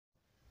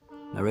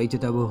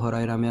Narrated Abu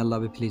Hurairah, may Allah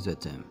be pleased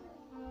with him.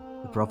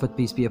 The Prophet,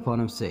 peace be upon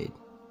him, said,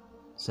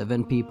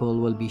 7 people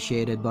will be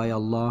shaded by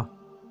Allah,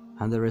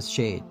 and there is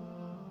shade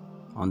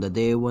on the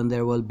day when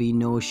there will be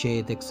no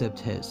shade except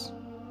His.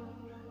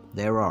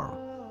 There are: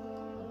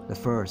 the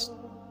first,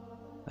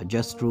 a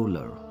just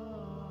ruler;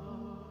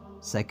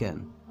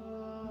 second,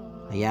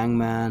 a young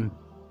man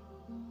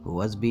who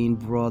has been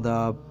brought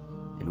up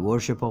in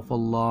worship of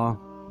Allah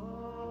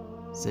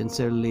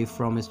sincerely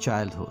from his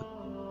childhood;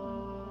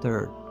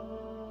 third,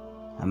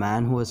 a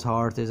man whose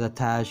heart is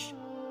attached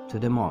to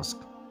the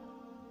mosque;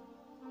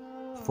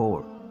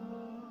 fourth,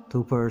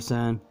 2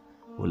 persons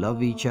who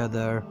love each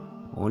other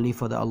only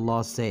for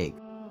Allah's sake;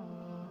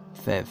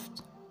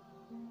 fifth,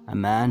 a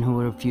man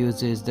who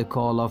refuses the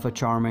call of a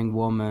charming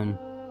woman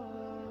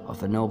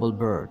of a noble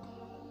birth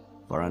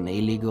for an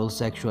illegal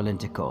sexual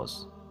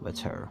intercourse with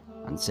her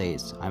and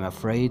says, "I'm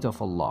afraid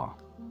of Allah."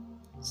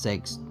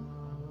 Sixth,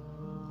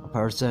 a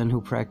person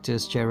who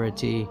practices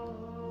charity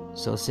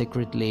so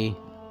secretly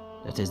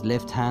that his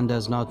left hand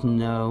does not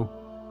know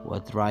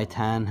what the right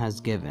hand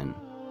has given.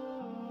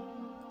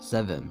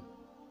 7,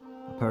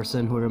 a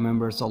person who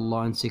remembers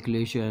Allah in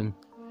seclusion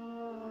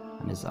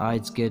and his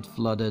eyes get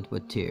flooded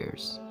with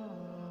tears.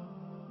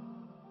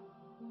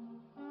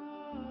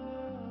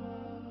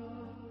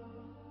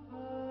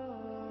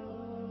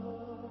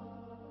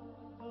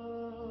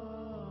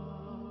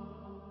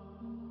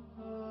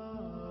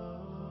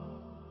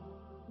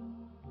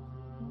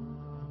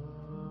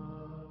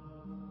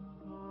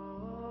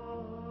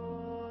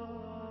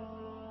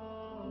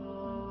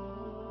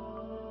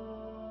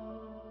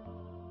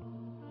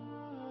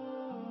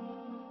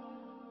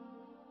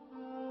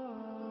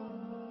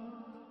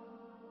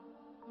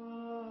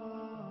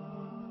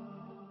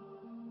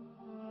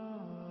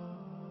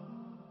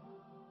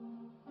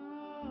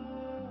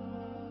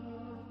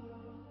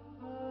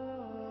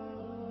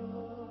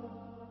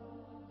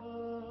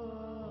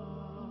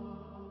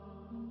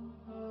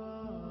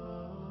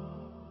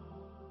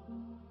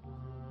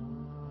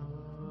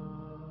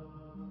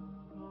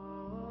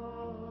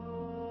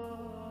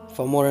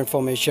 For more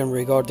information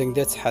regarding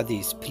this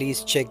hadith,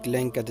 please check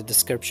link at the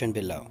description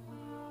below.